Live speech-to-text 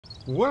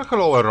Well,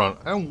 hello everyone,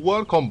 and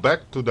welcome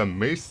back to the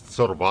Mist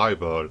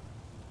Survival.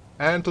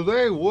 And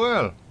today,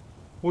 well,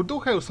 we do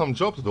have some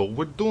job to do.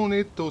 We do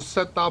need to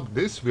set up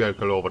this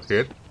vehicle over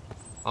here.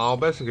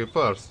 Basically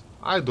first,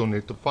 I do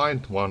need to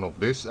find one of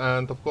these,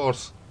 and of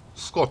course,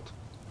 Scott.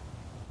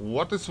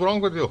 What is wrong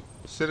with you?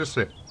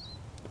 Seriously.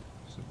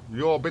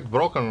 You're a bit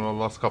broken in the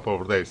last couple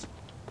of days.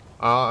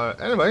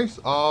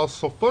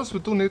 So first we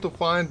do need to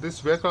find this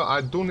vehicle.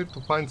 I do need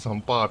to find some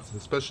parts,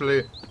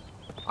 especially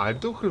I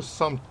do have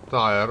some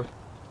tire.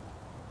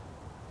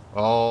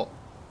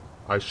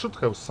 I should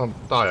have some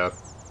tire.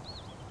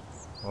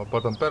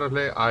 But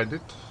apparently I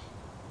did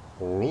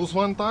lose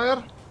one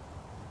tire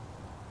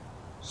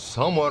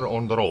somewhere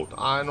on the road.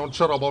 I'm not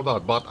sure about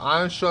that, but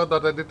I'm sure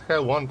that I did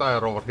have one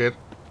tire over here.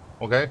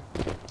 Okay.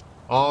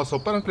 So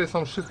apparently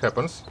some shit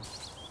happens.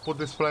 Put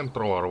this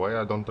flamethrower away,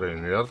 I don't really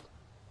need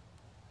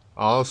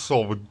it.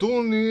 So we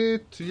do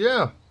need...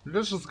 yeah,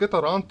 let's just get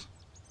around.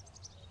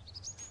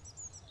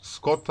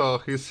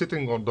 Scott, he's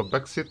sitting on the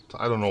back seat.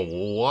 I don't know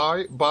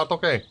why, but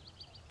okay.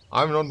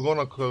 I'm not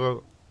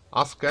gonna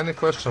ask any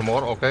question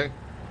more, okay?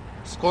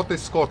 Scott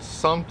is Scott.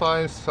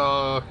 Sometimes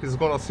he's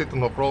gonna sit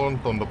on the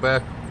front, on the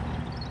back,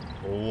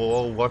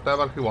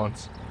 whatever he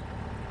wants.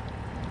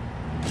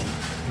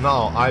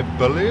 Now, I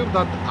believe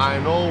that I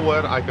know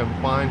where I can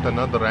find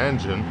another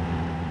engine.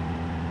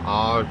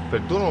 If I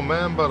do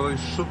remember, it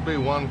should be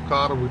one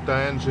car with the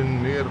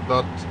engine near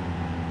that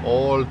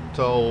old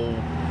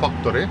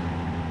factory.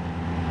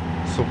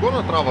 So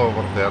gonna travel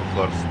over there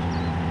first.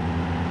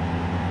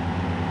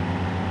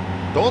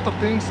 The other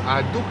things,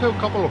 I do have a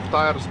couple of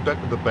tires back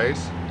at the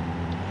base.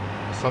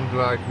 Something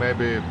like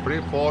maybe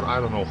 3, 4, I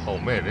don't know how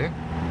many.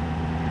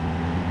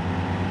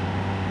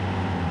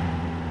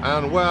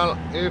 And well,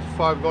 if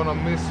I'm gonna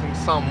missing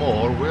some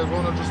more, we're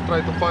gonna just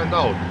try to find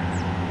out.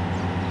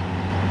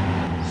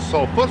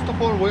 So first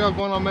of all, we are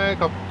gonna make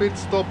a pit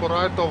stop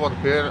right over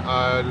here.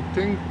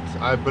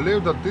 I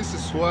believe that this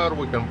is where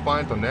we can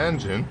find an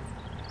engine.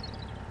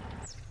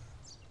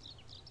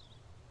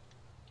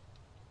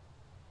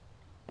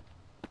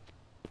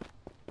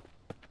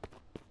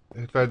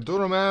 If I do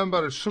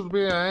remember, it should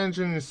be an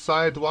engine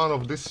inside one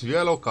of this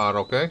yellow car,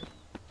 okay?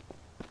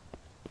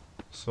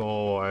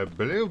 So I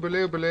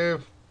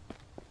believe.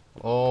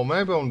 Oh,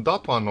 maybe on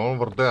that one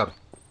over there.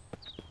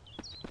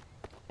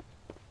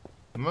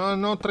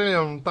 I'm not really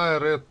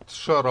entirely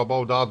sure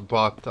about that,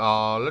 but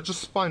let's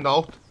just find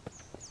out.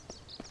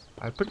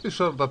 I'm pretty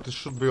sure that it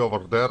should be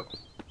over there.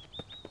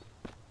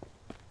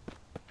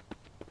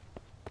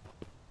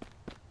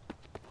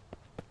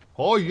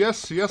 Oh,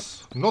 yes,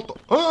 not...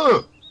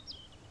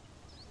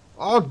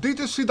 Oh, did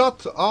you see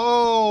that?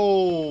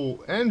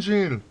 Oh,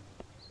 engine.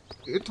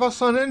 It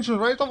was an engine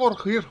right over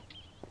here.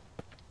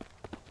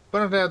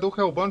 Apparently I do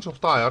have a bunch of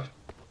tires.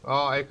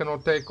 I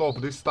cannot take off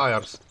these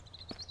tires.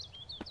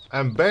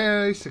 And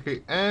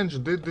basically,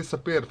 engine did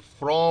disappear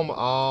from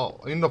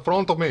in the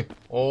front of me.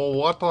 Oh,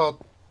 what a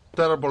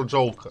terrible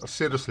joke.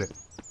 Seriously.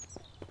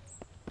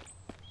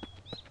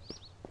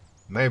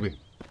 Maybe.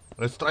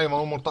 Let's try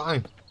one more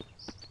time.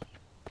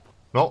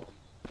 No,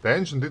 the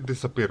engine did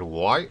disappear.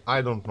 Why?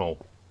 I don't know.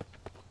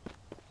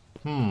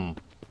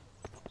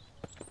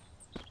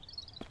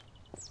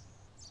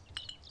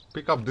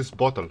 Pick up this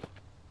bottle.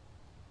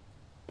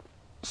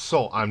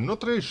 So, I'm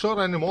not really sure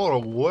anymore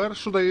where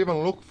should I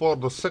even look for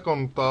the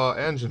second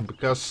engine,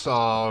 because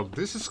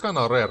this is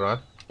kinda rare, eh?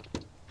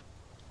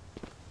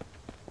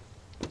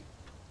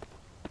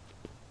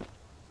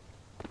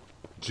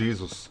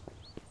 Jesus.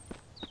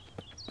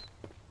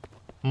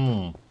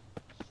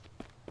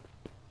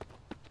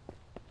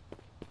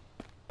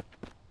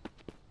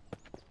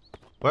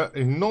 Well,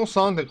 in no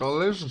sounding,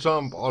 let's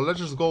jump, or let's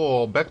just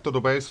go back to the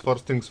base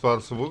first things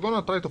first. We're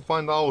gonna try to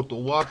find out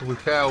what we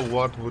have,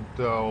 what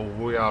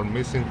we are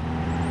missing.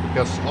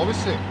 Because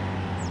obviously,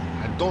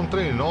 I don't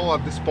really know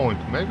at this point.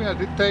 Maybe I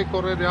did take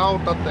already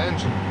out that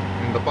engine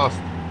in the past.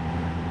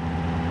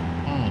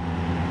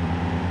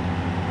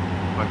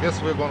 I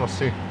guess we're gonna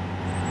see.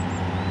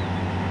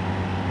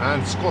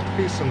 And Scott,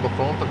 he's in the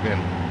front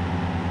again.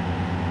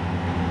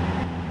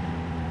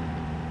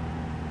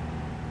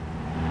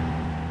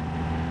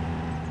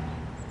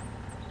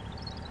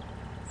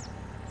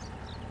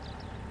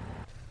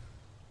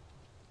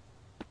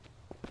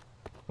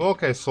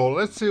 Okay, so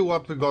let's see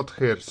what we got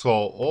here.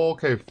 So,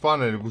 okay,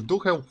 finally, we do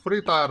have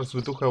 3 tires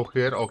we do have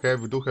here. Okay,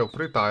 we do have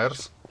 3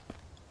 tires.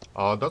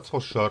 That's for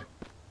sure.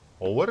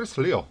 Oh, where is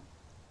Leo?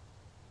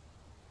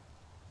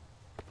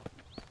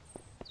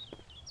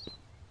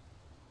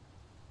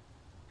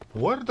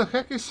 Where the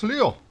heck is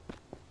Leo?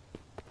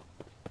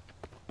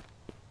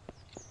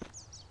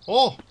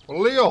 Oh,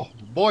 Leo,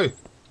 boy.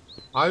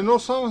 I know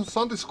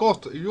Sandy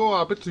Scott, you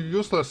are a bit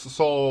useless,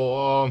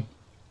 so,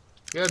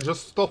 yeah,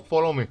 just stop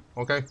follow me,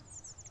 okay?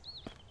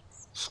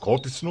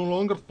 Scott is no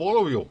longer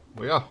follow you.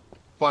 Yeah,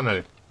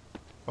 finally.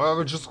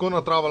 We're just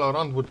gonna travel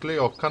around with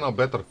Leo kinda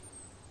better.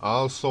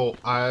 Also,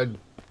 I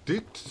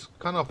did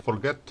kinda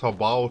forget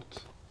about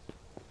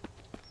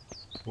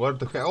Where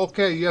the hell?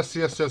 Okay, yes,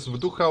 yes, yes. We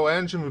do have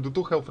engine, we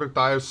do have 3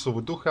 tires, so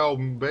we do have,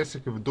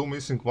 basically, we do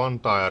missing 1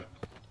 tire.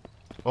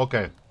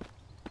 Okay.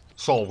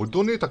 So, we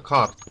do need a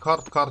cart.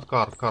 Cart.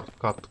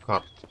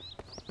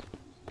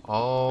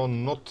 Oh,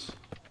 not...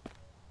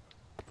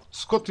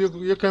 Scott,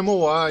 you can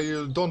move,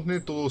 you don't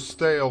need to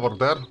stay over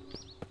there.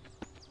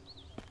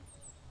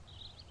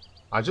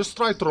 I just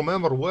try to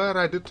remember where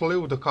I did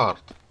leave the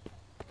cart.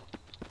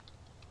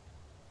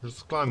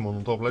 Just climb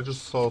on top, let's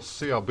just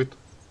see a bit.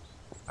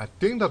 I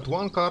think that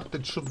one cart,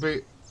 it should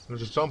be...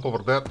 Let's just jump over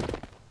there.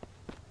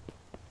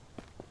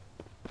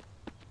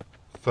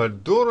 If I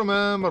do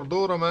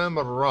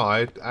remember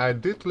right, I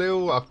did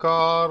leave a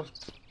cart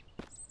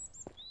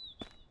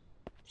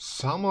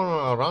somewhere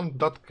around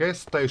that gas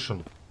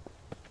station.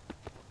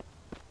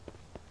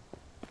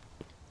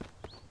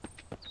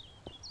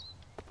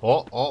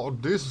 Oh,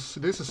 this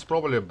is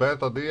probably a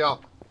bad idea.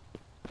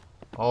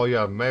 Oh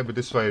yeah, maybe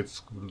this way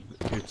it's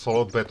a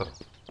lot better.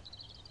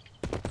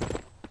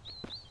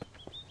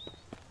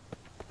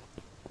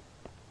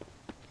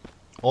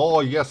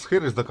 Oh yes,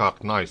 here is the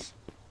cart, nice.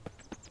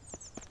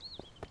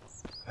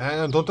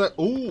 And don't I...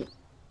 Ooh!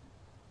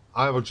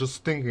 I was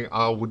just thinking,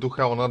 we do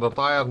have another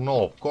tire?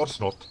 No, of course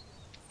not.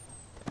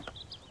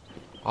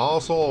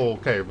 Also,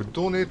 okay, we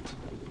do need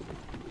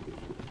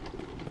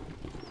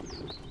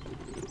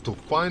to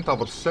find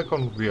our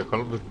second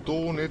vehicle. We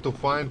do need to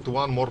find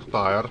one more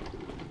tire.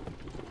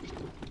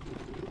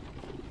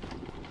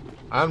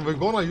 And we're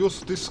gonna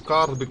use this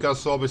cart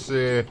because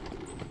obviously...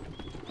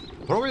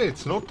 Probably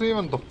it's not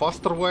even the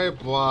faster way,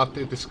 but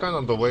it is kind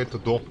of the way to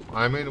do.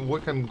 I mean, we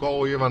can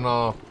go even...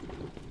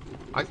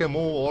 I can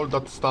move all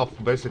that stuff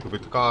basically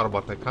with car,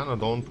 but I kinda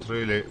don't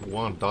really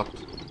want that.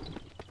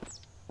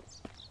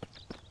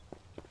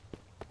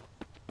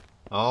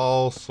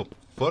 Also,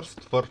 first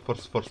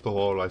of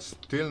all, I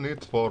still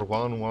need for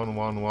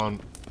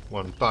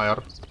one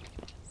tire.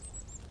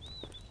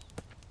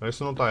 There's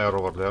no tire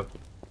over there.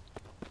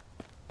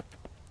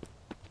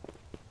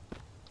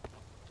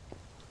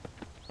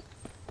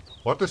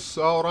 What is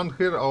around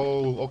here?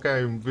 Oh,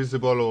 okay,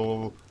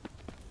 invisible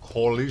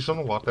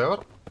collision,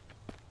 whatever.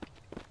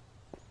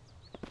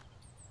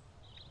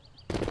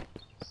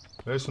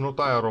 There's no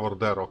tire over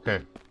there,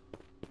 okay.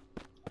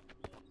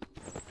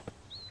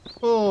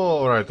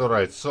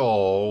 Alright,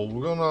 so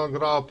we're gonna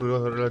grab,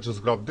 let's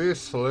just grab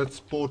this, let's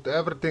put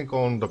everything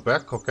on the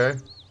back, okay.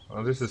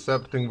 And this is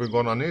everything we're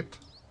gonna need.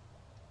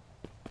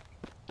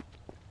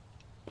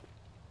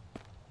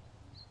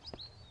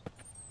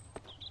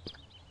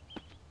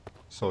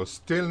 So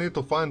still need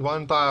to find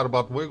one tire,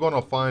 but we're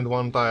gonna find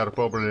one tire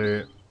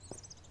probably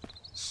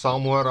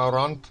somewhere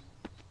around.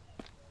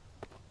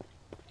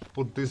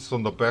 Put this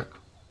on the back.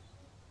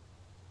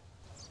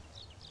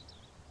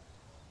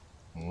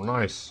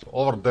 Nice,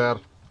 over there.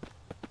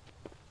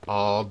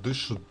 This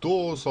should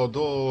do, so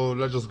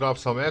let's just grab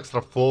some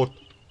extra food.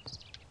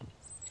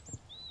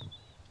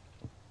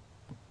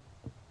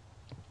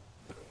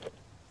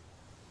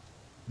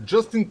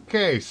 Just in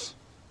case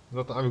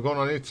that I'm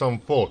gonna need some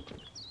food.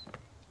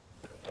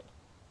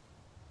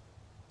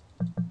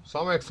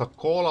 Some extra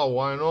cola,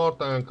 why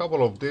not, and a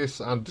couple of this,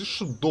 and this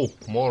should do,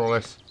 more or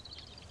less.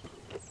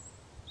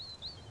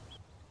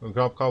 We'll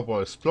grab a couple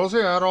of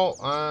explosive arrow,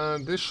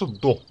 and this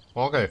should do.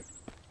 Okay.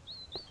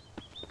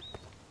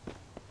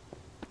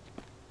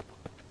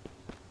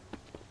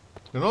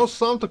 You know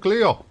something,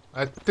 Cleo?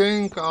 I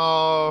think,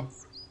 house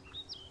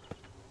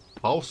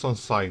on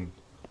sign.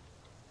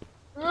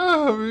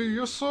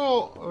 You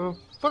saw,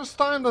 first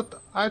time that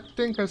I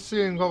think I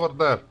seeing over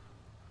there.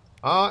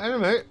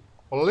 Anyway,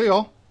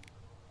 Leo,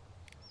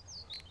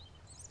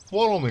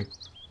 follow me.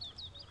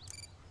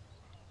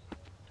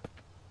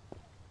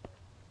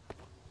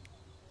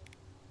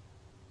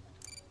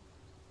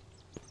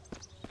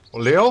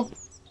 Leo?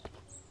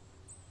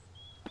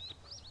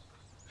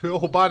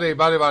 Oh, buddy.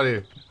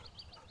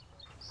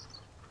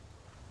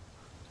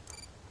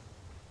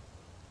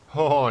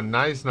 Oh,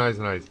 nice.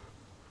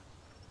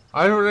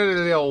 I already,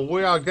 Leo,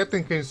 we are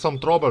getting in some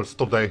troubles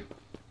today.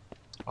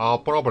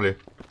 Probably.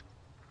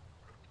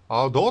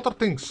 The other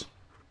things.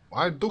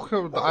 I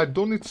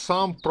do need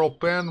some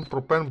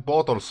propane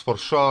bottles for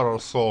sure,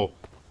 so...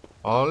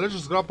 let's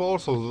just grab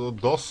also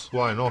those,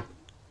 why not?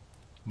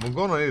 We're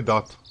gonna need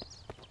that.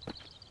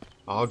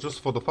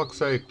 Just for the fuck's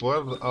sake,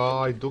 where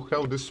I do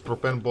have these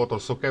propane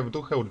bottles. Okay, we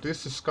do have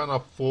this is kinda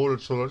full,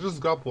 so let's just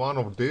grab one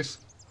of these.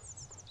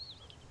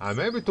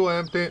 Maybe two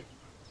empty.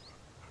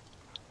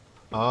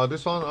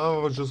 This one I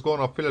was just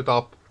gonna fill it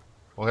up.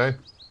 Okay.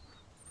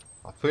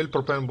 Fill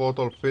propane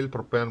bottle,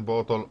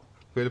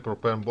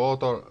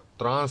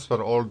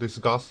 transfer all this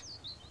gas.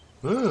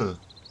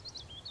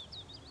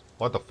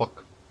 What the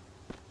fuck?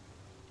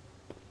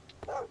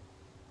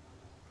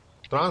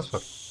 Transfer.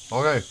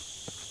 Okay.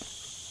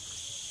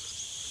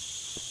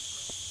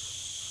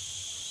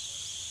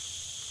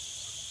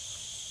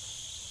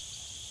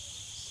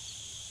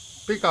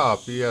 Pick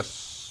up,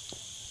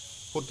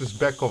 yes. Put this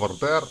back over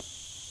there.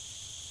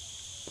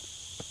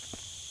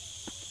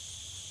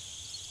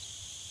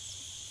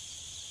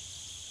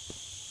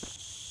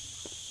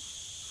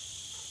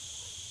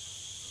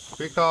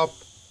 pick up.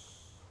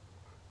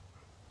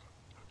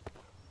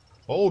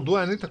 Oh, do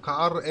I need a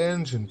car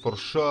engine for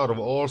sure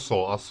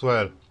also as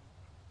well?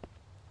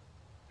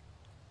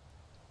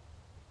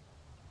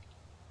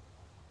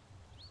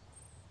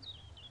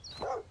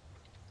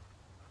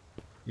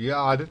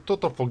 Yeah, I did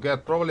totally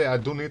forget. Probably I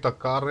do need a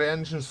car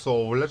engine,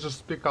 so let's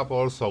just pick up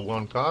also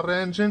one car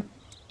engine.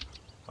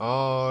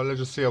 Let's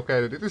just see.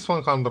 Okay, it is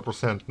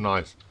 100%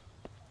 nice.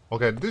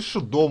 Okay, this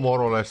should do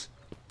more or less.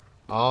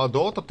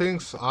 The other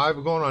things,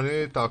 I'm gonna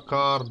need a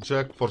car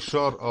jack for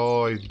sure.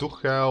 I do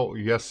have,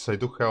 yes, I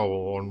do have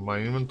on my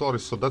inventory,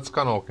 so that's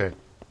kinda okay.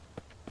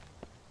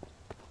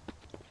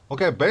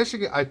 Okay,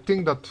 basically, I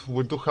think that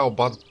we do have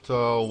but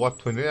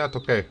what we need.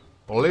 Okay,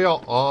 Leo,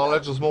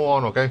 let's just move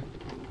on, okay?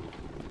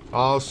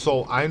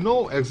 So I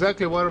know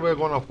exactly where we're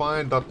gonna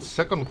find that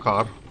second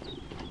car.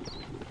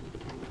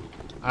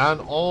 And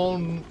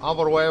on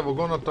our way, we're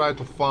gonna try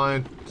to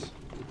find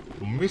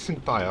missing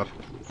tire.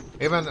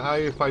 Even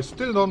if I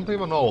still don't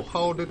even know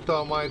how did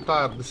my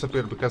tire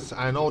disappear, because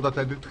I know that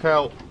I did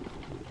have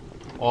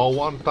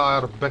one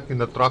tire back in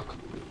the truck.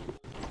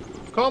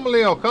 Come,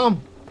 Leo,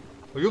 come!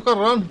 You can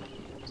run.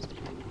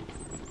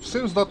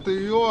 Seems that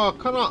you are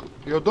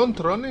you don't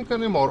running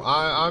anymore.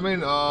 I mean,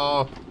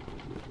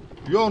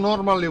 you're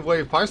normally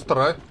way faster,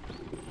 right?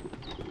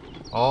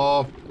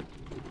 Huh?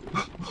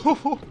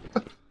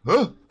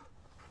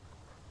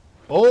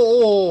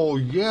 Oh,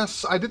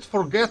 yes, I did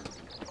forget.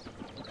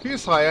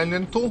 He's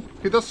Ryan too.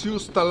 He does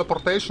use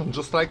teleportation,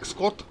 just like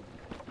Scott.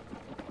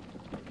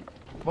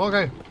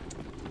 Okay.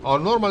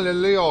 Normally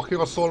Leo, he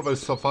was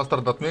always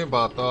faster than me,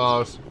 but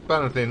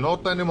apparently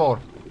not anymore.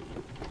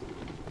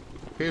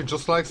 He's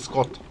just like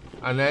Scott,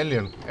 an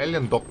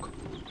alien dog.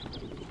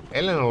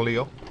 Alien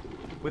Leo,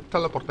 with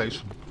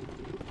teleportation.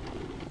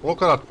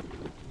 Look at that.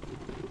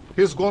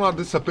 He's gonna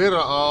disappear,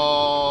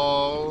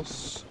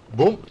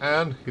 boom,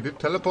 and he did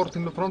teleport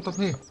in the front of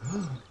me.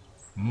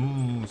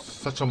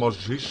 Such a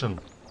magician.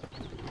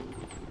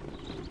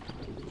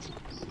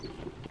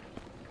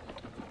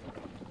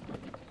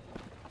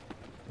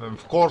 And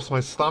of course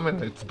my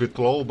stamina it's a bit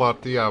low,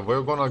 but yeah,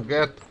 we're gonna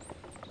get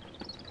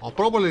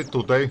probably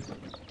today.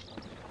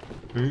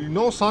 You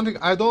know something,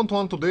 I don't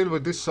want to deal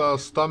with this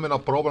stamina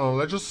problem.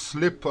 Let's just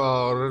sleep,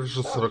 let's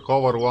just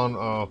recover one.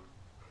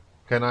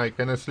 Can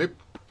I sleep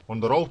on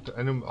the road?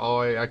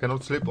 I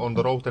cannot sleep on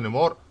the road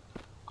anymore.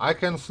 I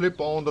can sleep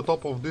on the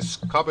top of this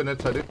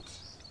cabinet. I did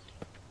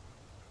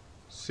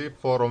see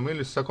for a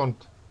millisecond.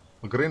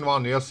 Green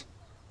one, yes.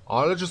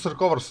 Let's just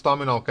recover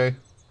stamina, okay?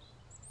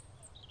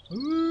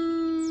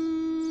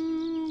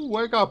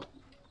 Wake up!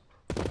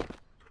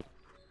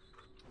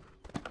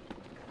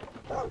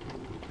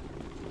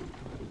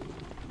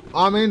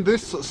 I mean,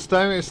 this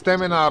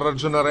stamina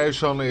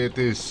regeneration, it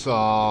is,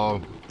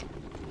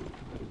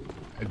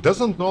 it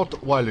doesn't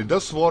not, well, it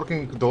does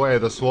working the way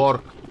it does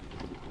work.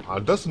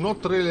 It does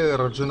not really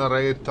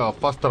regenerate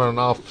faster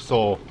enough,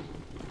 so,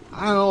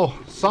 I don't know,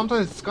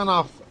 sometimes it's kind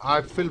of,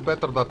 I feel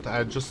better that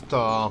I just,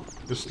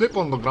 you sleep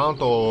on the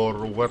ground or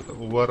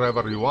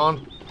wherever you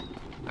want.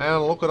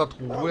 And look at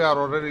that, we are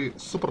already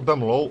super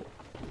damn low.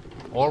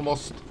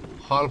 Almost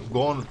half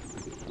gone.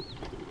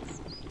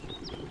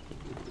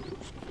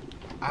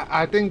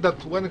 I think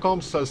that when it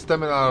comes to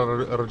stamina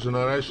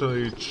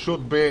regeneration, it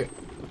should be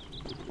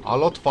a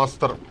lot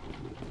faster.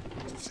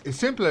 It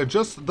simply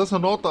just does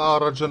not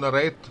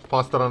regenerate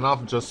faster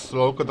enough. Just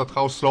look at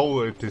how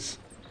slow it is.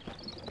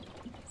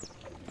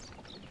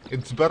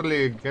 It's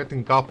barely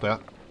getting up, yeah.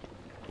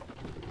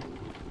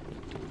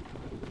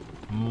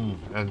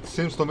 And it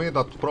seems to me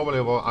that probably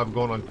we're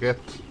gonna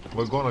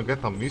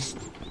get a mist.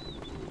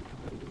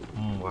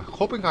 I'm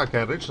hoping I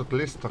can reach at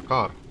least a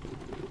car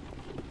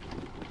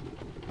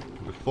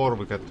before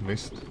we get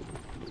missed.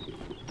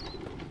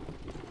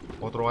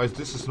 Otherwise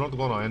this is not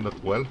gonna end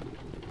up well.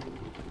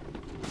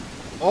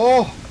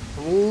 Oh,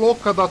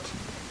 look at that.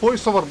 Who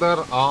is over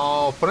there?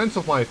 Friends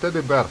of my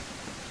teddy bear.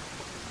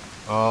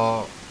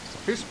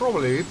 He's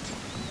probably it.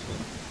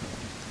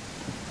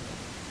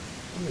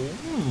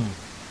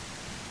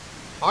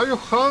 Are you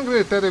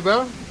hungry, teddy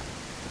bear?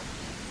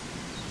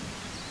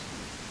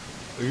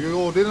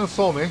 You didn't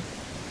saw me,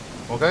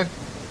 okay?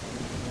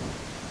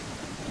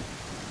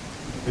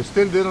 You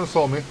still didn't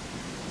saw me.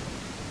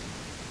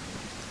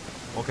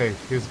 Okay,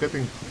 he's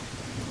getting...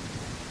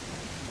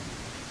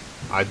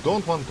 I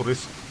don't want to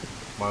risk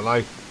my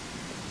life.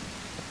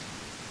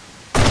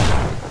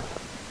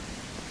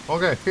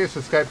 Okay, he's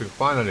escaping,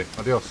 finally.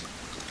 Adios.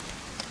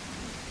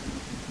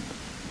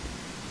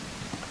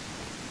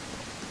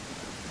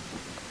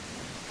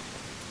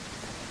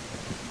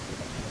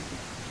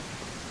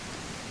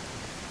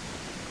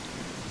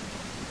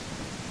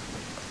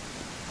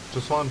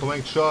 Just want to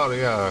make sure,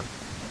 yeah.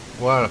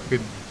 Well, he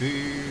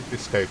did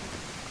escape.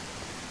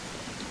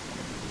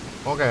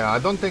 Okay, I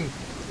don't think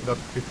that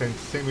he can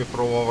see me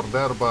from over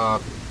there,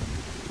 but...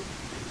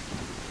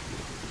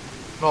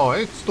 No,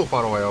 it's too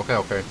far away,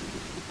 okay.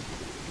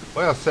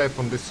 We are safe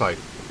on this side.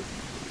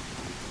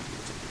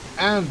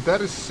 And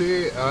there is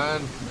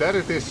and there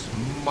it is,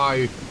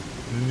 my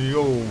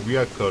new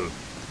vehicle.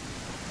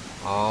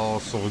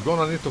 So we're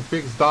gonna need to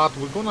fix that.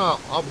 We're gonna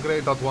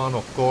upgrade that one,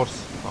 of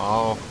course.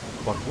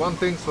 But one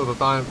thing at a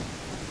time.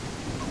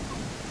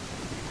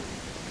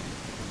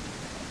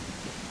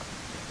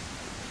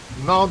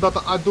 Now that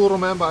I do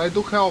remember, I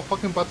do have a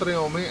fucking battery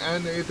on me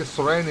and it is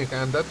raining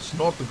and that's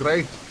not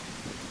great.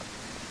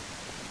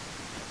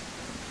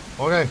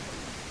 Okay,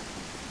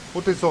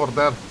 put this over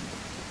there.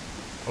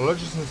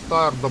 Let's just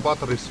install the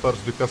batteries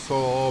first because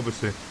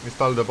obviously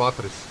install the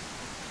batteries.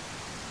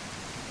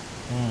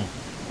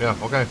 Yeah,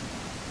 okay.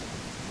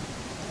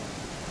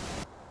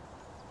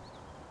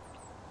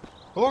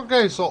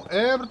 Okay, so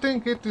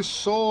everything it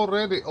is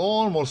already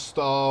almost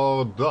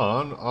done.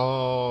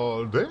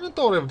 The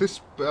inventory of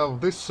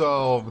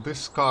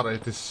this car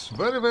it is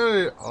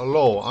very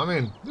low. I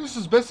mean, this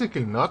is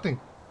basically nothing.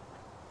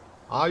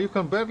 You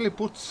can barely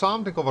put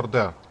something over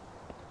there.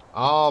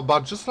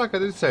 But just like I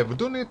did say, we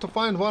do need to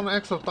find one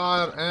extra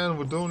tire and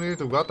we do need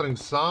to gathering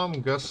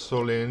some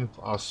gasoline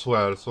as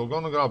well. So we're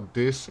gonna grab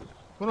this.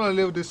 I'm gonna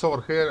leave this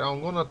over here.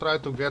 I'm gonna try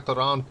to get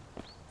around.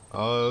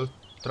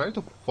 Try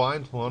to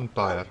find one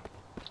tire.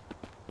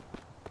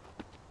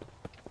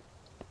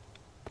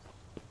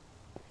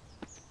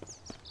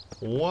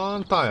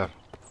 One tire.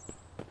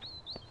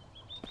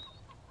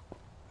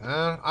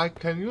 And I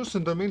can use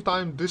in the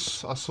meantime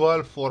this as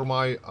well for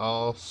my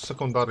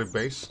secondary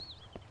base.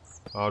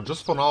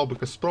 Just for now,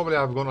 because probably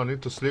I'm gonna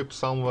need to sleep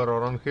somewhere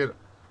around here.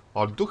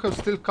 I do have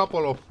still a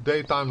couple of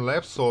daytime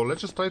left, so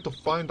let's just try to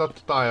find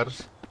that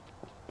tires.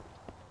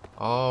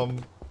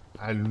 I'm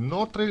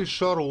not really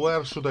sure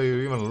where should I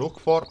even look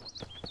for.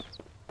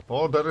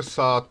 Oh, there is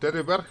a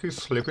teddy bear, he's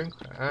sleeping,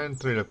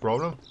 ain't really a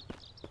problem.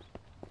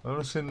 I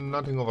don't see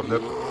nothing over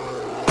there.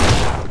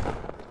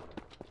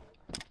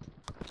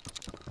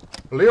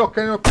 Leo,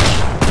 can you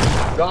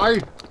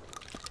die?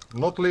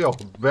 Not Leo,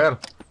 bear.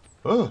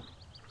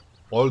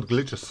 Old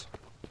glitches.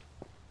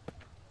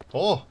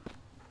 Oh.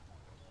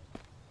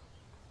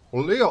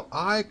 Leo,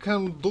 I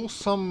can do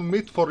some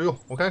meat for you,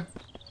 okay?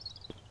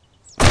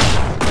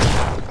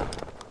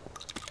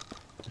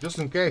 Just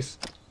in case.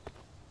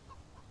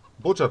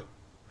 Butcher.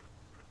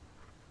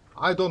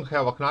 I don't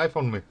have a knife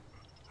on me.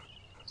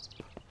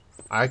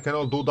 I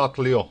cannot do that,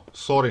 Leo.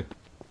 Sorry.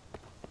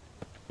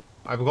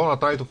 I'm gonna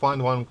try to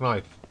find one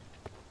knife.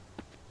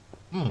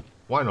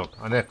 Why not?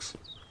 An axe.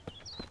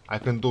 I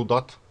can do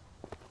that.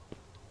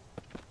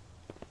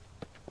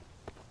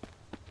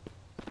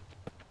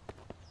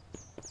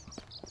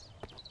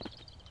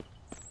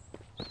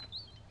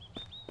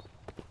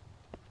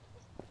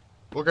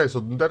 Okay, so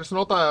there is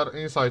no tire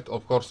inside,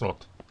 of course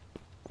not.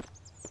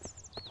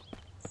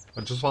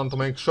 I just want to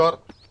make sure.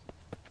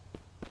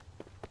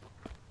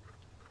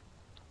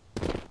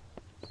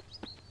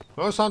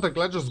 Well, something,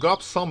 let's just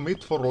grab some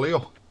meat for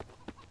Leo.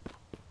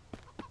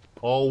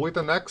 Oh, with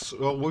an axe,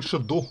 we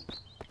should do.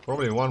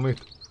 Probably one meat.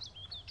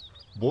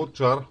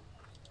 Butcher.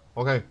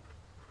 Okay.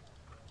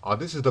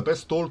 This is the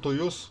best tool to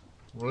use.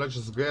 Let's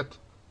just get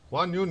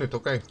one unit,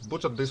 okay.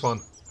 Butcher this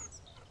one.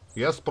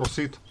 Yes,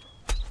 proceed.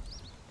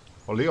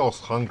 Oh, Leo's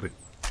hungry.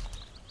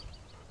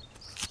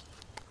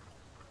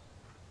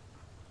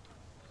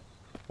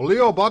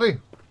 Leo, buddy.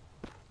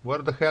 Where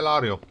the hell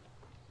are you?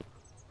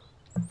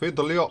 Feed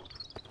the Leo.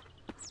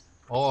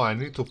 Oh, I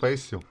need to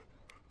face you.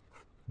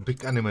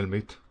 Big animal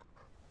meat.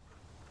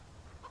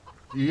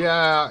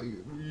 Yeah,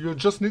 you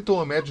just need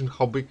to imagine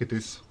how big it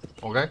is,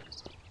 okay?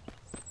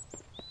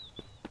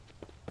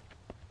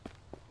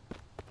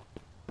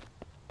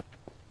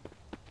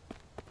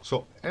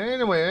 So,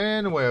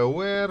 anyway,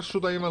 where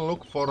should I even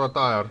look for a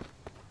tire?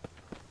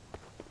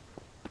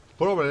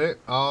 Probably,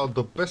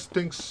 the best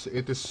things,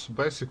 it is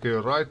basically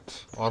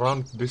right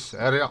around this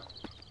area.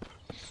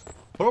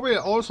 Probably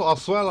also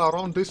as well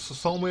around this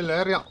sawmill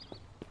area.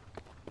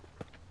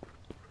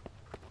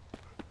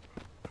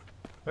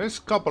 There's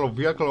a couple of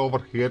vehicles over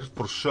here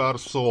for sure,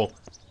 so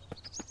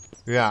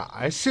yeah,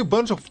 I see a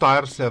bunch of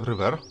tires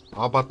everywhere,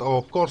 but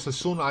of course as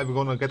soon I'm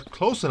gonna get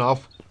close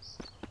enough,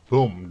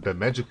 boom, the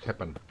magic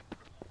happened.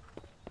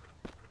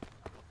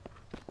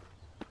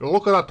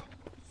 Look at that,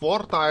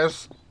 4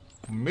 tires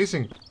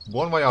missing,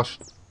 bon voyage.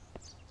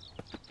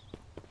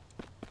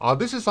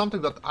 This is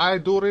something that I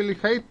do really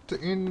hate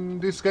in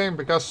this game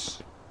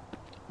because,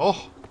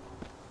 oh,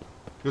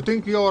 you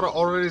think you're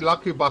already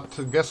lucky, but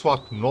guess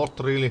what, not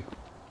really.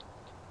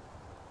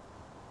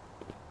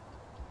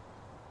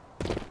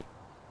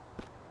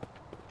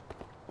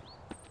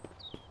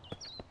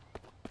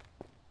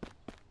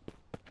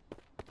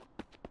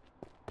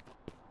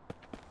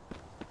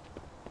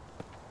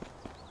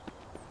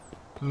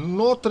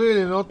 Not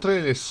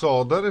really.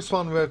 So, there is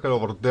one vehicle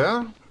over there.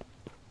 I'm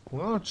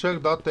gonna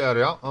check that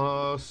area.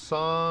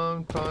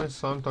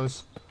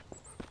 Sometimes.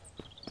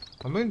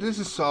 I mean, this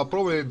is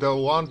probably the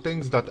one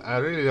thing that I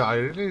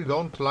really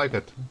don't like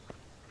it.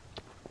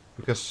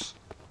 Because,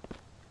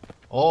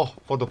 oh,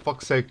 for the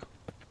fuck's sake.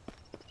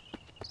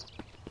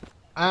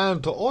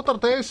 And the other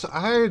days,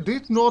 I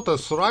did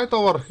notice right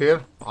over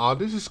here,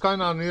 this is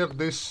kinda near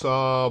this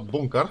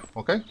bunker,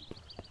 okay?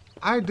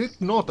 I did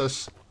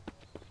notice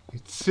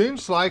It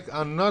seems like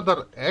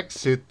another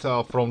exit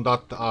from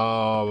that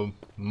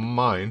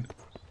mine.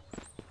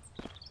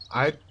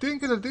 I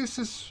think that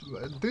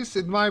this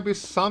it might be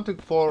something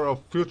for a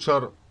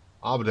future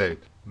update.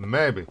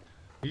 Maybe.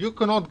 You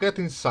cannot get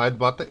inside,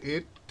 but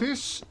it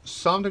is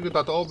something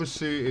that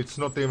obviously it's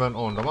not even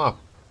on the map.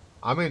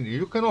 I mean,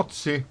 you cannot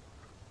see.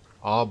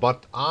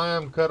 But I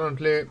am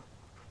currently...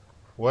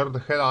 Where the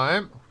hell I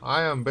am?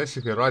 I am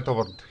basically right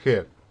over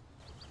here.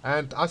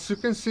 And as you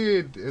can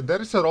see,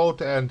 there is a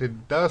road and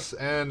it does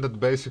end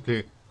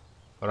basically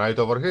right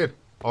over here.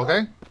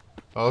 Okay?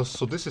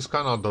 So this is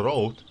kind of the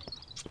road.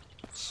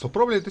 So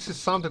probably this is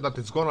something that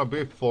is gonna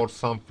be for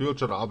some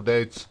future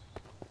updates.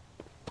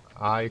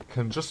 I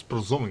can just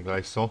presuming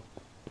like so.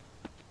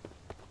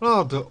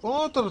 Now the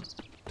other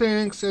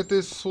things it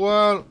is,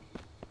 well,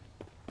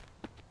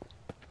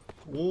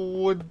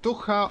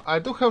 I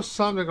do have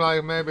something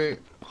like maybe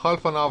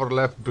half an hour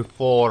left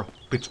before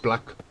pitch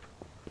black.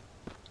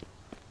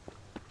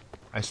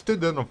 I still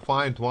didn't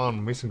find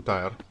one missing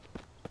tire.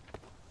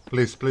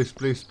 Please, please,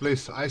 please,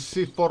 please. I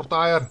see 4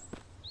 tire.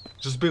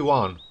 Just be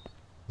 1.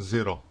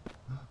 0.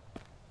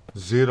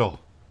 0.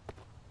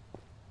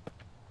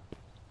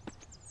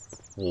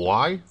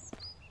 Why?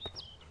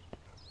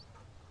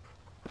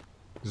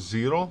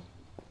 0.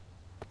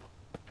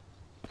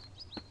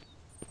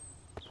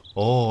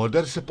 Oh,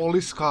 there's a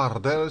police car.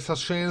 There is a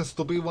chance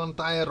to be 1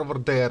 tire over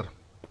there.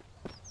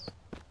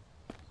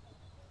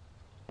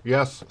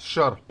 Yes,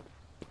 sure.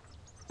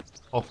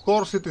 Of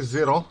course it is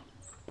 0.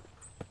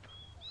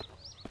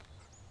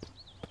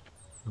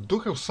 Do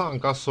have some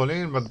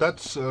gasoline, but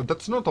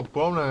that's not a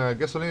problem.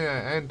 Gasoline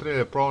ain't really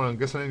a problem.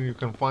 Gasoline you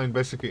can find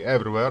basically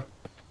everywhere.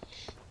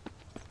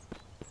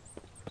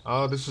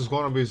 This is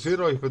gonna be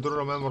 0 if I do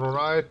remember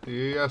right.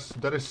 Yes,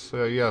 there is.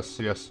 Yes,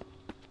 yes.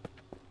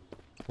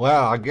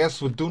 Well, I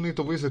guess we do need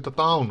to visit the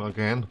town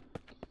again.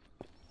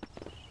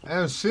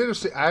 And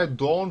seriously, I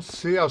don't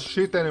see a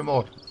shit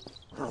anymore.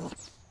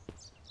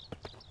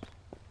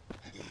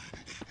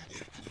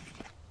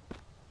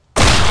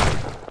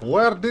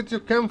 Where did you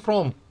come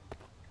from?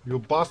 You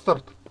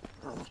bastard.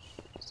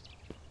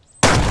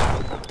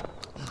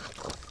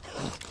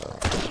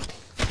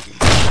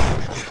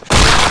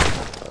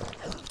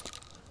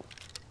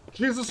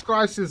 Jesus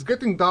Christ, it's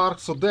getting dark,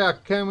 so they are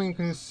coming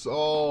in...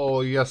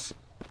 Oh, yes.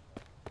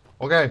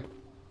 Okay.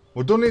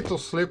 We do need to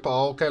sleep.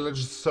 Okay, let's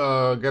just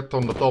get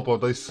on the top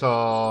of this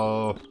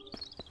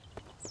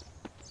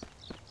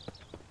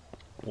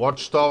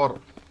watchtower.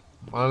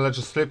 And let's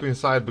just sleep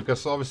inside,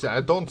 because obviously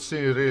I don't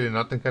see really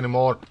nothing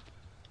anymore.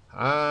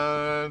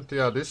 And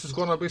yeah, this is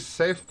gonna be a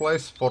safe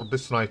place for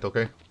this night,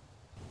 okay?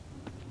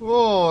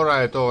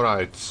 Alright,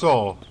 alright,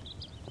 so...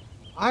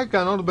 I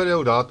cannot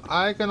believe that.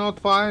 I cannot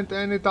find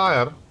any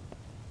tire.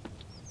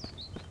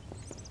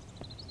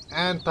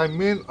 And I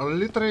mean,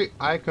 literally,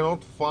 I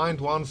cannot find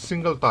one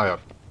single tire.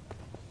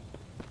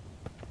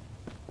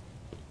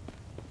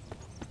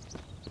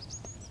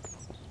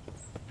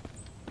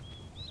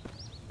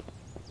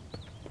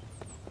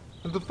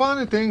 And the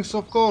funny things,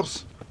 of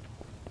course,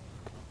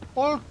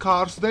 all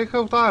cars, they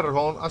have tires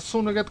on. As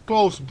soon as I get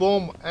close,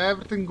 boom,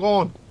 everything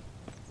gone.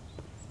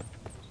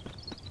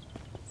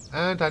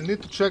 And I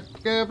need to check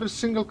every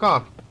single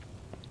car.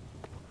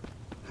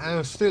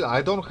 And still,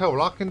 I don't have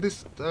luck in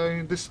this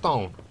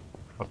town.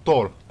 At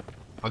all.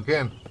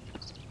 Again.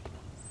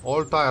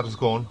 All tires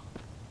gone.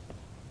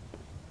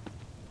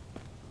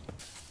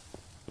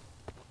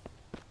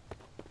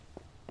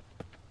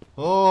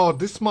 Oh,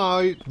 this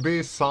might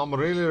be some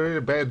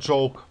really bad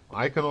joke.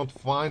 I cannot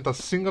find a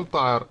single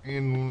tire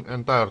in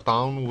entire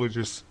town, which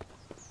is...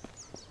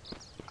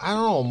 I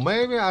don't know,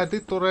 maybe I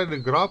did already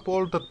grab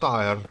all the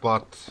tires,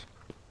 but...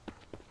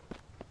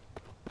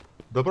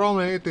 The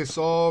problem is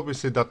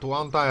obviously that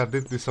 1 tire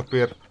did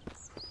disappear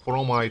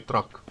from my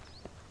truck.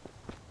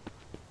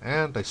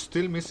 And I'm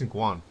still missing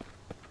 1.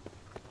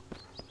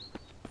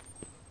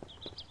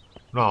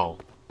 Now,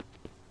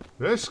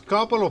 there's a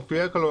couple of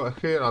vehicles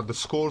here at the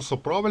school, so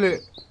probably...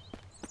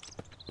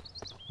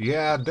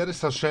 Yeah, there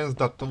is a chance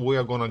that we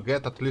are gonna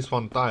get at least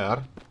 1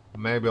 tire.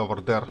 Maybe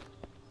over there.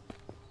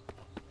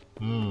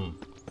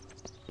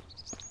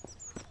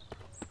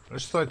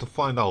 Let's try to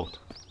find out.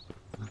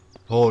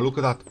 Oh, look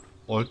at that.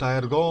 All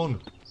tire gone.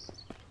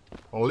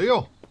 Oh,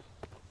 Leo.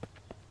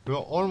 You're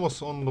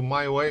almost on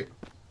my way.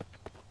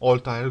 All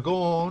tire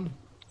gone.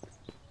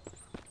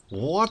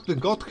 What we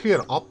got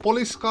here? A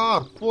police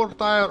car. 4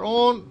 tire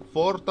on,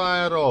 4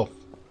 tire off.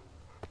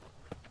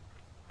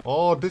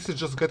 Oh, this is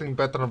just getting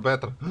better and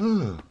better.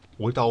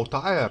 Without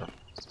tire.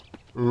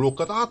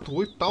 Look at that,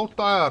 without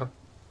tire.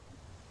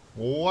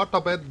 What a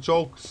bad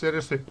joke,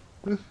 seriously.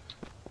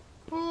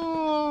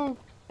 Oh.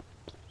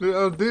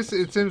 This,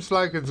 it seems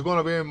like it's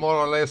gonna be more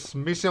or less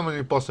Mission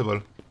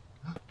Impossible.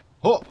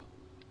 Oh!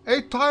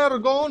 8 tire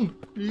gone!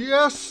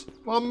 Yes!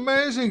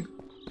 Amazing!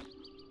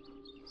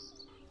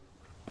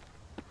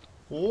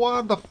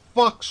 What the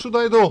fuck should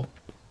I do?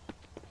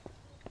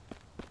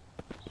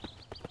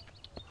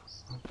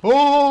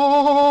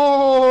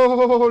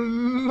 Oh,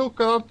 look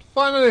at that,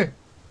 finally!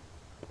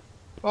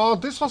 Oh,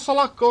 this was a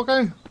luck,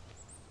 okay.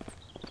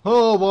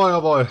 Oh boy,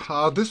 oh boy.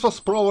 This was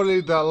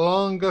probably the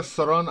longest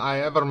run I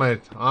ever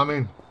made. I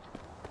mean...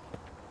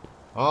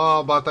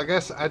 Oh, but I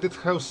guess I did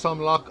have some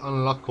luck,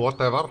 unluck,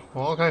 whatever.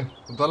 Okay,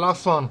 the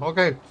last one.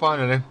 Okay,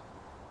 finally.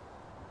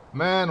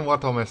 Man,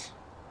 what a mess.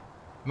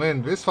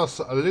 Man, this was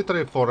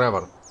literally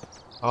forever.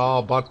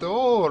 But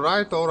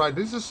alright,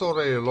 this is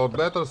already a lot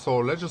better, so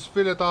let's just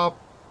fill it up.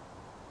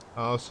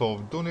 So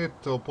do need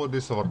to put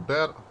this over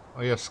there.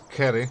 Oh yes,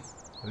 carry.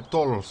 I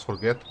always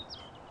forget.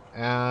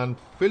 And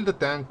fill the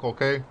tank,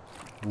 okay.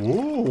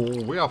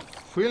 Ooh, we are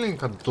feeling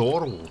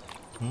adorable.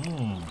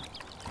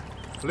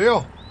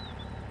 Leo,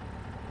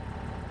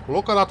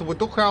 look at that, we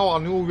do have a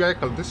new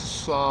vehicle. This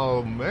is,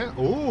 man,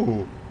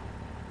 ooh.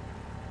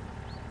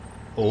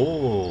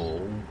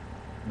 Oh,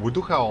 we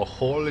do have a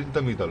hole in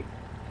the middle.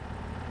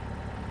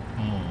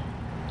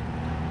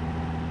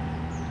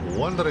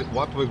 Wondering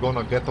what we're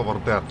gonna get over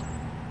there.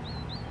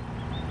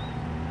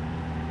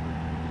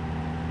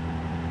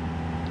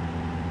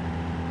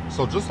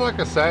 So just like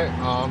I say,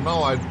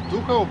 now I do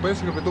have,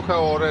 basically we do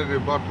have already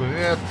what we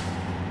need.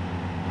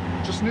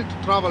 Just need to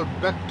travel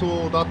back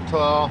to that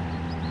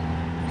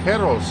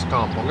Carol's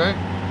camp, okay?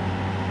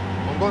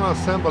 I'm gonna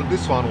assemble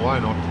this one, why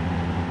not?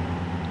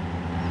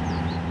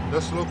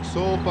 This looks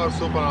super,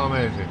 super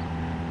amazing.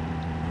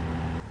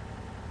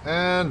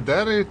 And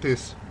there it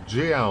is,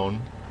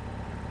 Jeon.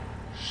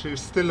 She's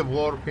still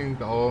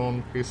working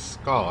on his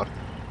car.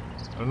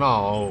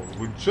 Now,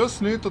 we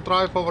just need to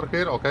drive over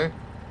here, okay?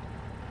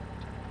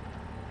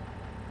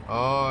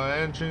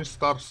 Engine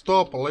start,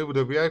 stop, leave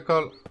the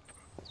vehicle.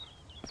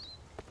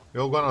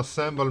 You're gonna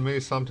assemble me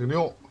something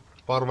new.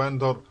 Power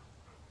vendor.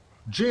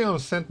 Jeon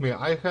sent me.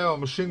 I have a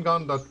machine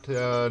gun that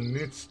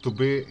needs to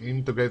be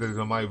integrated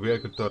in my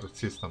vehicle turret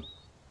system.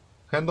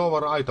 Hand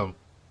over item.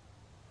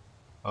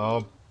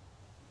 Oh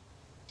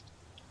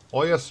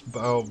yes,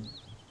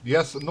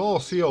 yes, no,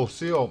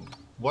 CO.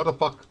 What the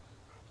fuck?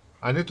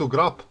 I need to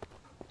grab.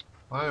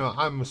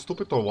 I'm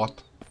stupid or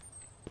what?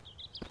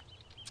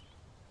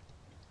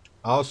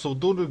 So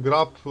do the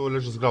grab,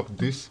 let's just grab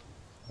this.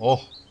 Oh,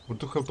 we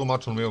do have too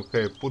much on me,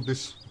 okay, put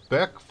this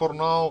back for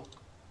now.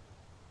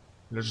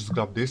 Let's just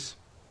grab this.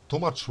 Too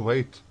much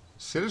weight,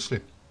 seriously?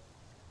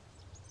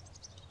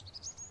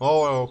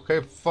 Oh,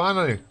 okay,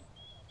 finally.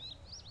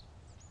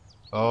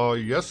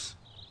 Yes.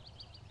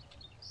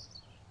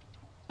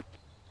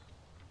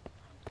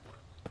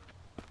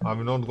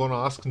 I'm not gonna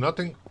ask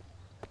nothing.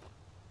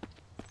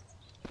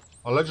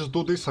 Let's just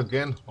do this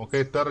again,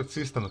 okay, turret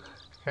system.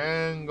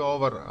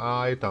 Hangover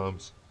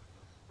items.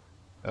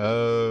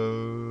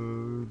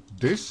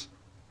 This?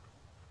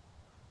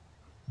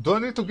 Do I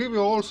need to give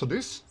you also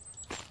this?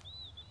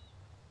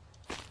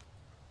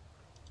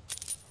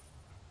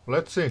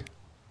 Let's see.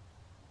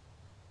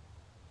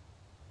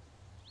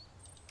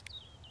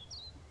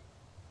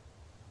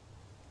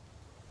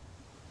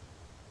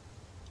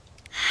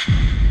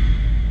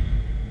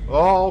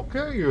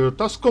 Okay,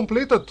 task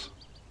completed.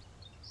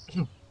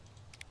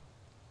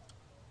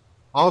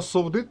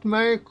 Also did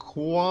make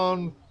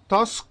one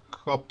task.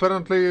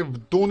 Apparently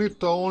do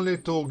need only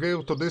to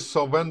give to this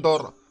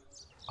vendor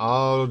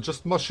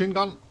just machine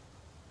gun.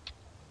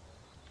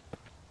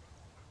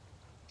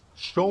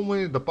 Show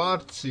me the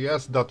parts.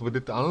 Yes, that we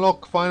did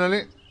unlock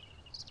finally.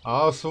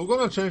 So we're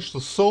gonna change to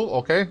sew,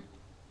 okay.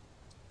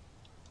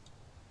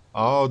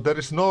 There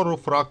is no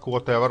roof rack,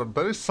 whatever.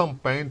 There is some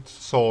paint,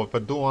 so if I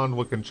do want,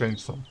 we can change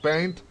some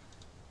paint.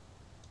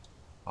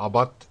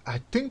 But I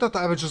think that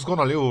I was just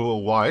gonna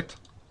leave white.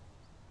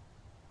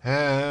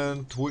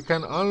 And we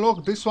can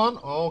unlock this one.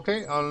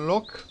 Okay,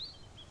 unlock.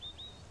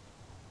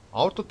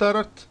 Auto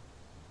turret.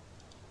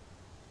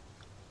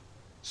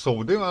 So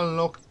we did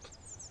unlock.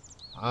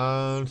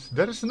 And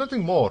there is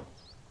nothing more.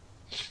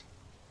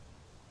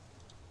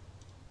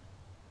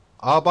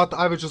 But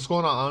I was just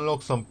gonna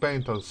unlock some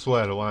paint as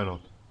well, why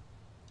not?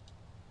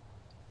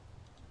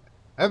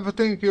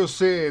 Everything you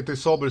see, it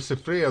is obviously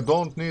free. I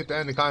don't need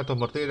any kind of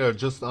material,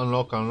 just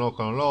unlock,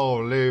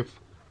 leave.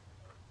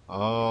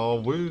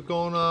 We're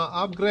gonna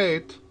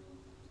upgrade.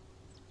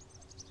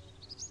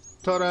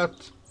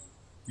 Turret.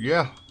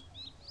 Yeah.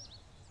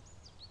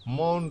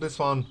 Mount this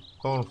one,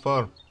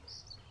 confirm.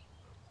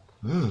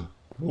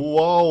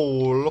 Wow,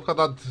 look at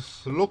that,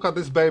 look at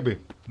this baby.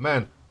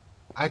 Man,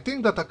 I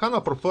think that I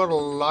kinda prefer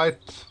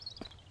light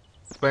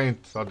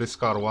paint at this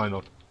car, why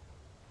not?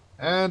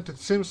 And it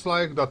seems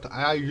like that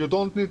you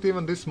don't need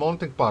even this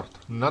mounting part,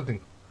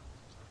 nothing.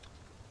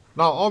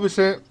 Now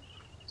obviously,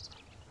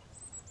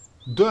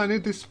 do I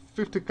need this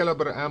 50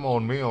 caliber ammo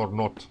on me or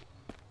not?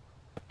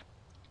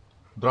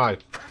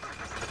 Drive.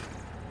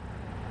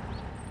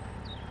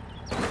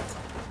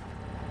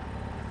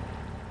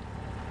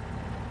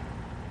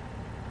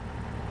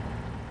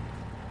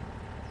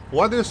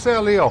 What do you say,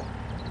 Leo?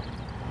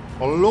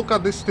 Oh, look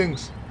at these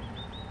things.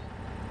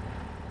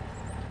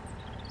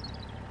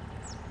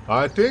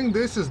 I think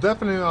this is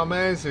definitely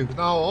amazing.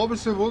 Now,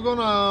 obviously, we're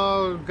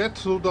gonna get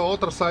to the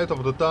other side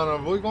of the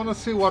tunnel. We're gonna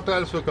see what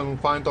else we can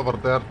find over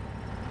there.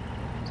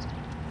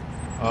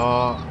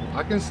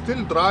 I can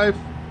still drive.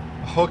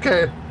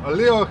 Okay,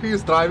 Leo,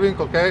 he's driving,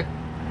 okay.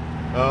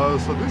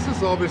 So this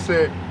is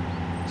obviously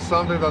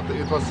something that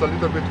it was a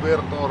little bit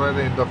weird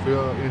already in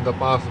the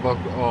past, but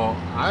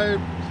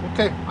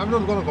I'm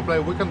not gonna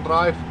complain. We can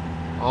drive.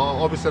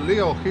 Obviously,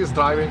 Leo, he's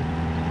driving,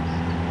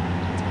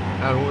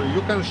 and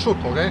you can shoot.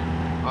 Okay.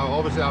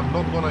 Obviously, I'm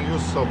not gonna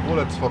use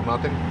bullets for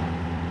nothing.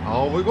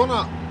 We're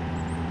gonna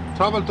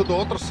travel to the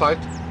other side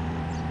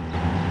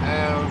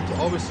and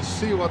obviously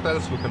see what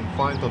else we can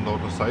find on the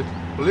other side.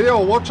 Leo,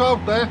 watch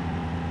out there!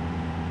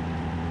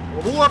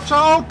 Watch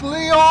out,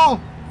 Leo!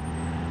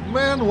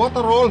 Man, what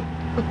a roll!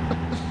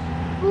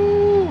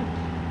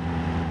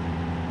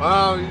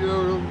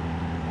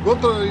 You're a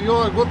good,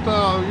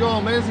 you're an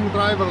amazing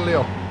driver,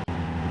 Leo.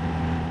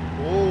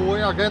 Oh,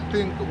 we are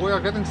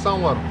getting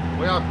somewhere.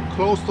 We are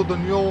close to the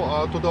new,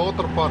 to the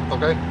other part.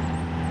 Okay,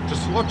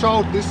 just watch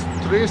out these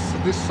trees.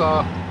 This,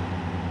 what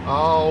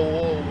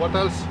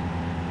else?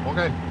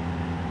 Okay.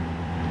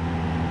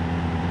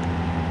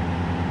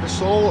 This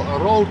whole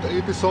road,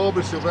 it is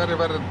obviously very,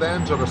 very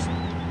dangerous.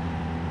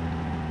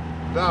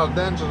 There are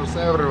dangers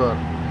everywhere.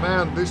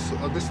 Man, this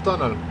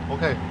tunnel.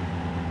 Okay,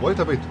 wait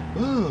a bit.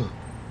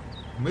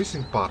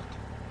 Missing part.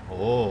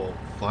 Oh,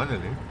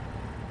 finally.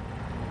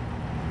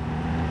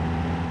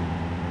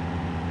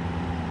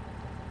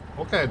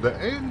 Okay,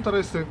 the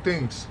interesting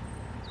things.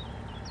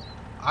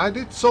 I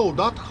did saw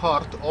that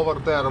heart over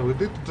there. We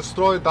did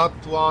destroy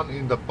that one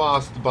in the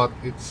past, but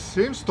it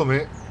seems to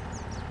me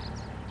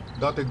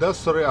that it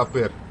does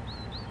reappear.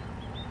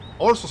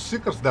 Also,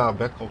 seekers they are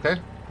back, okay?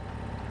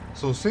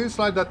 So seems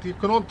like that you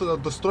cannot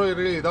destroy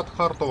really that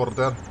heart over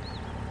there.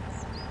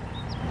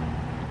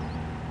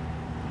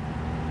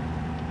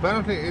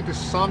 Apparently it is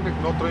something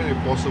not really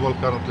possible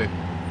currently.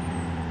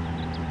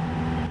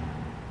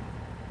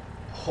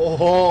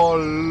 Oh,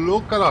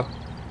 look at that!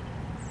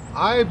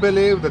 I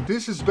believe that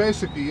this is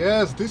basically,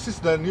 yes, this is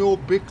the new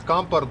big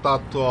camper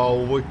that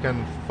we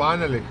can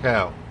finally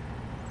have.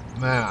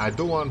 Man, I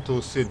do want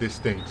to see these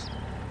things.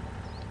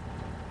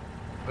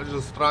 Let's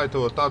just try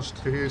to attach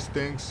these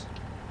things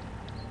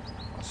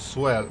as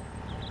well.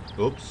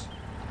 Oops.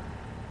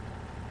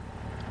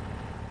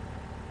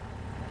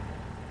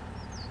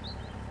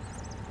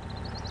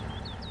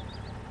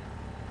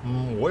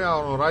 We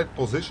are on the right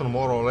position,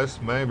 more or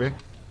less, maybe.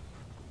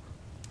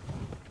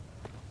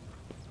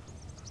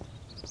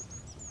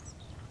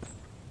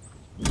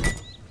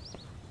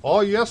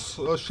 Oh yes,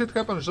 shit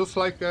happens just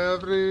like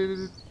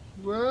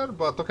everywhere,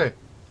 but okay.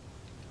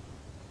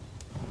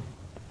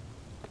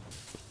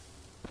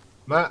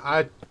 Man,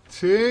 I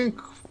think...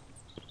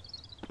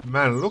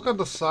 Man, look at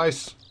the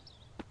size.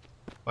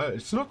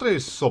 It's not really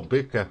so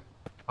big.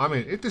 I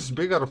mean, it is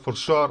bigger for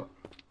sure.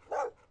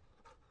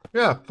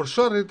 Yeah, for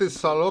sure it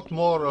is a lot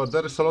more,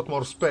 there is a lot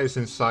more space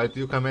inside.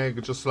 You can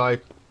make just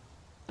like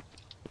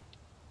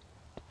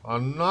a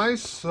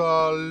nice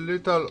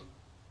little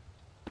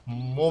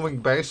moving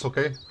base,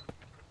 okay?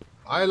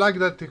 I like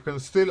that you can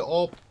still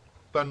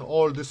open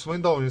all this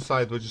window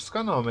inside, which is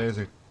kind of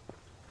amazing.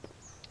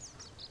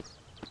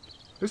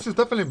 This is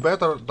definitely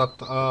better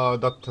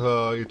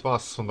that it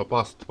was in the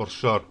past, for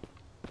sure.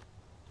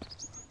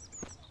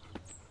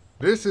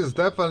 This is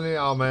definitely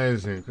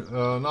amazing.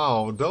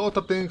 Now, the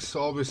other things,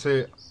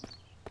 obviously...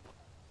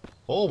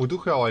 Oh, we do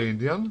have an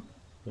Indian.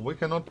 We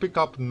cannot pick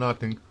up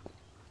nothing.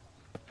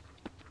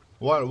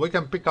 Well, we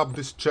can pick up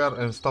this chair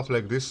and stuff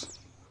like this.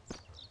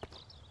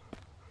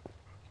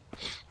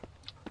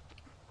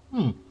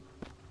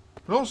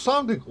 No,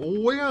 something.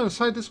 We are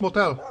inside this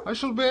motel. I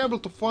should be able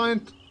to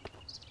find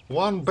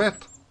one bed.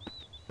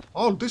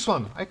 Oh, this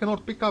one. I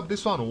cannot pick up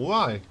this one.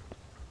 Why?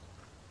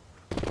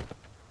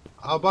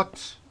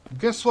 But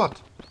guess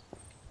what?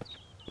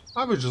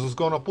 I'm just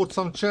gonna put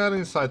some chair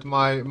inside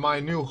my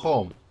new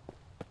home.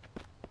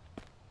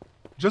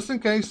 Just in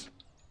case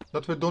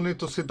that we don't need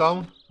to sit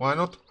down. Why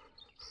not?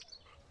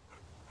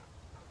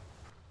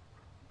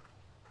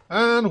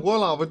 And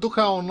voila, we do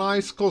have a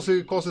nice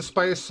cozy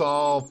space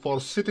for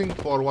sitting,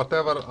 for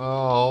whatever.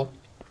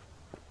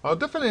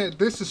 Definitely,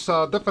 this is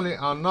definitely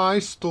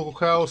nice to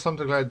have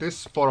something like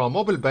this for a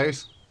mobile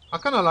base. I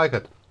kinda like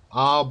it.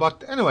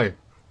 But anyway,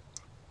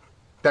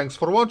 thanks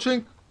for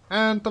watching,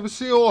 and I will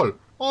see you all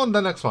on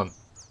the next one.